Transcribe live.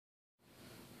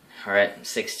Alright,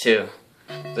 6-2.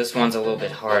 This one's a little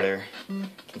bit harder,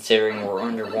 considering we're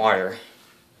underwater.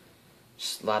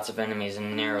 Just lots of enemies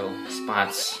in narrow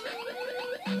spots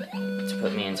to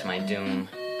put me into my doom.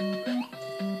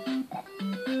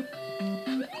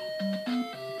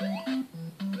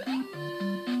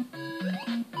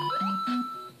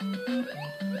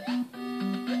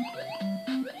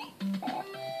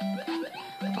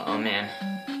 Oh man.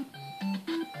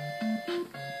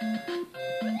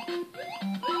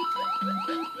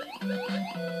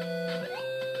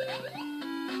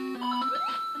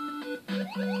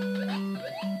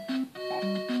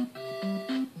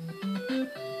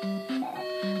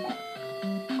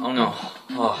 Oh no.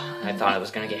 Oh, I thought I was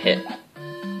gonna get hit.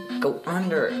 Go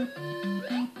under.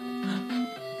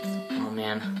 Oh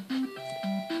man.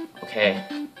 Okay.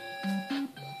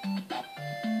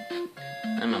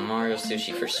 I'm a Mario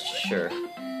Sushi for sure.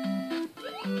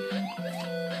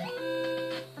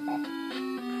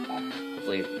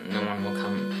 Hopefully no one will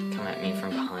come at me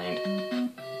from behind.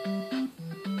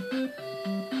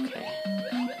 Okay.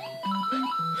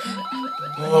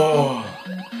 Oh,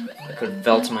 I could have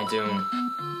fell to my doom.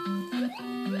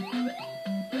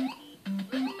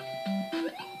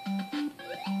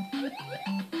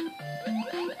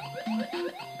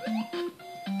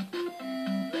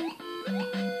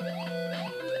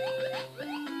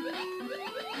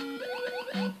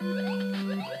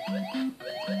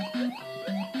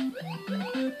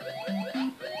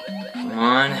 Come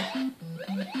on.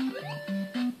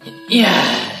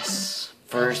 Yes!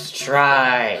 First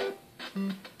try.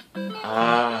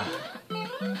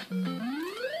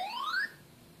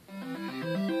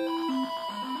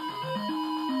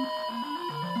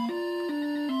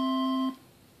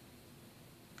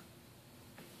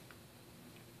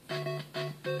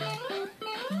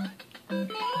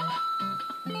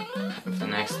 The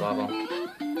next level.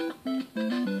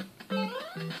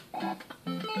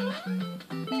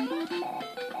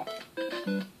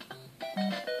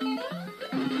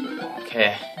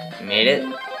 Okay, made it.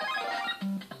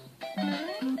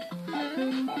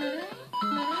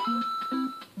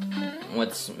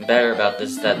 What's better about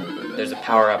this is that there's a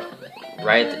power-up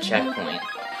right at the checkpoint.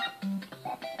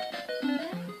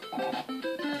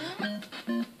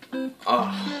 Oh.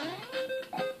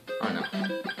 Oh no.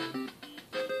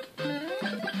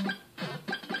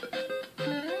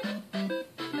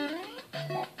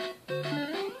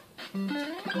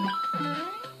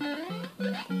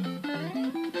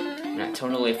 And I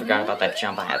totally forgot about that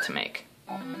jump I had to make.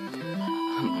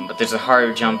 But there's a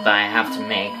harder jump that I have to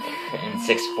make in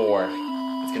 6-4.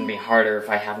 It's gonna be harder if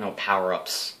I have no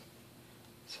power-ups.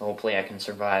 So hopefully I can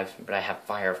survive, but I have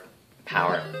fire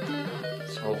power.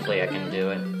 So hopefully I can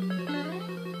do it.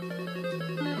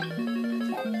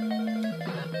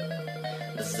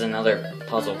 This is another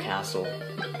puzzle castle.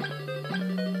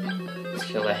 Let's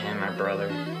kill the hammer brother.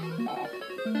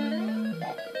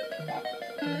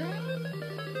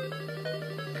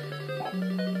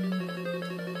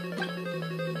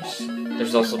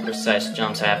 There's also precise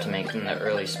jumps I have to make in the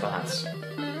early spots.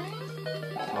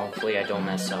 Hopefully I don't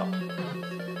mess up.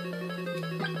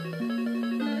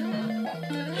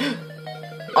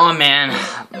 Oh man,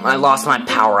 I lost my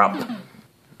power up.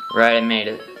 Right, I made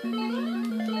it.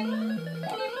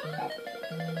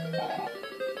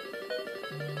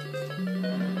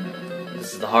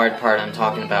 This is the hard part I'm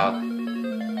talking about.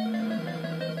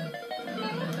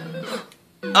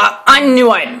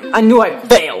 I knew I'd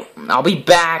fail. I'll be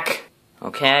back.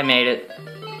 Okay, I made it.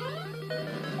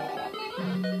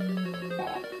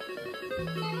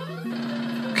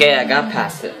 Okay, I got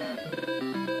past it.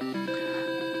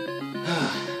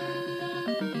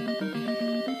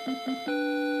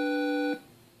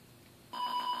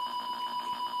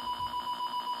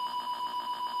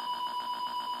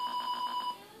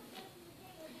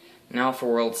 Now for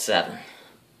World 7.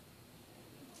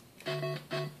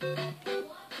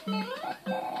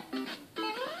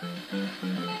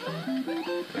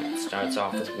 It starts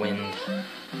off with wind.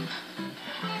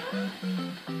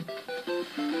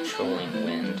 Controlling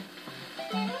wind.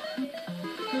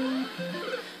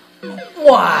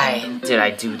 Why did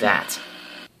I do that?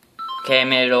 Okay, I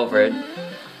made it over it.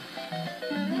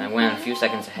 I went a few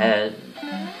seconds ahead.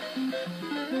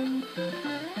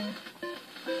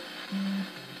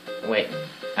 Wait,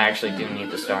 I actually do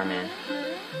need the Starman.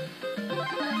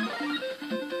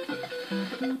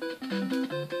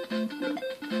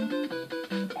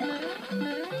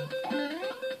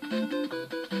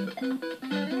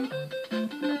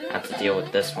 I have to deal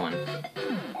with this one.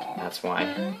 That's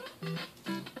why.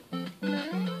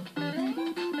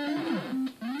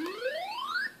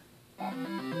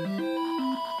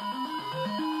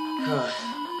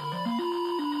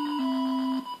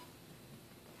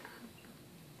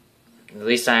 At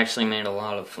least I actually made a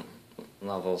lot of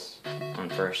levels on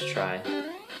first try.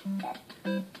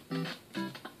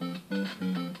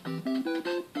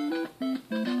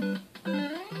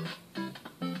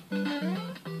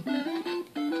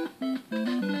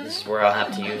 This is where I'll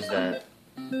have to use that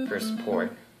for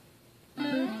support.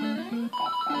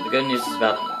 The good news is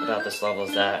about this level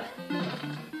is that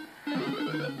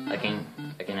I can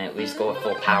at least go with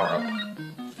full power up.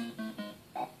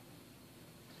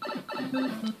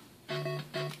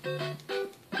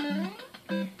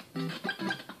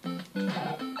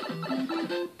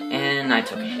 And I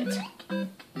took a hit.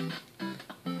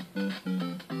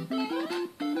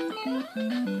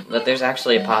 But there's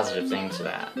actually a positive thing to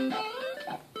that.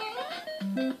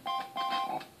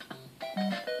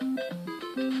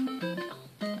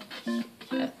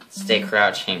 Yeah, stay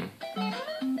crouching,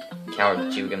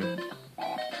 coward Jugan.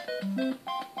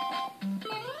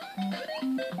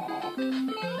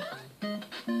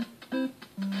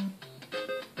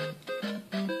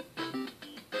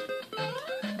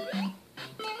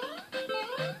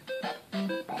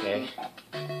 Okay.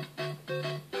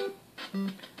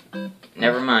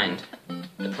 Never mind.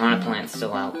 The piranha plant's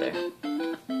still out there.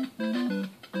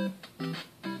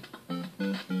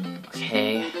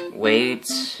 Okay, wait.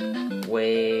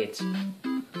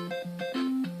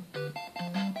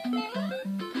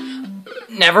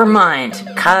 Never mind.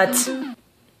 Cut.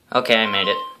 Okay, I made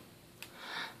it.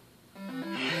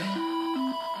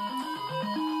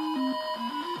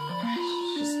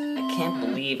 I can't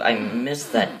believe I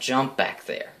missed that jump back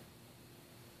there.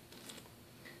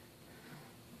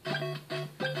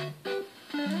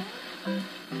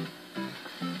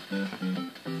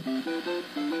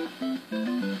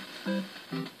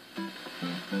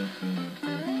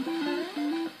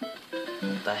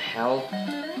 What the hell?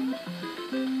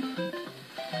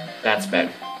 That's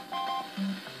better.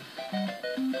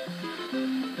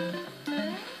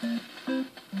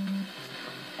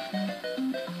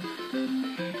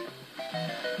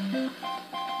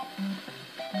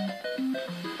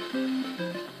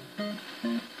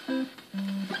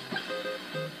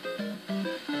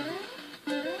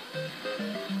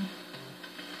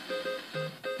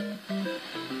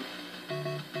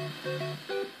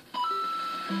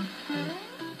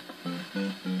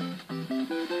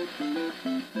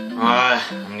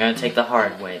 I'm gonna take the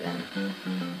hard way then.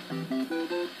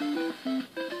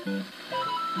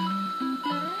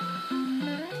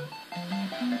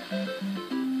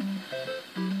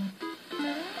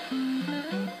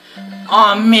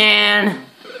 Aw, man!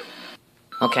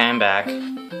 Okay, I'm back.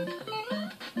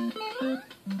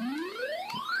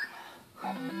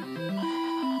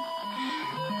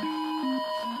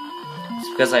 It's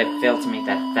because I failed to make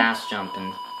that fast jump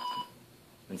and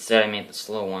instead I made the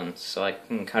slow one, so I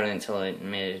couldn't cut it until I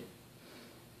made it.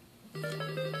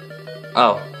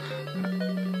 Oh,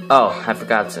 I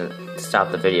forgot to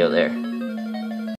stop the video there.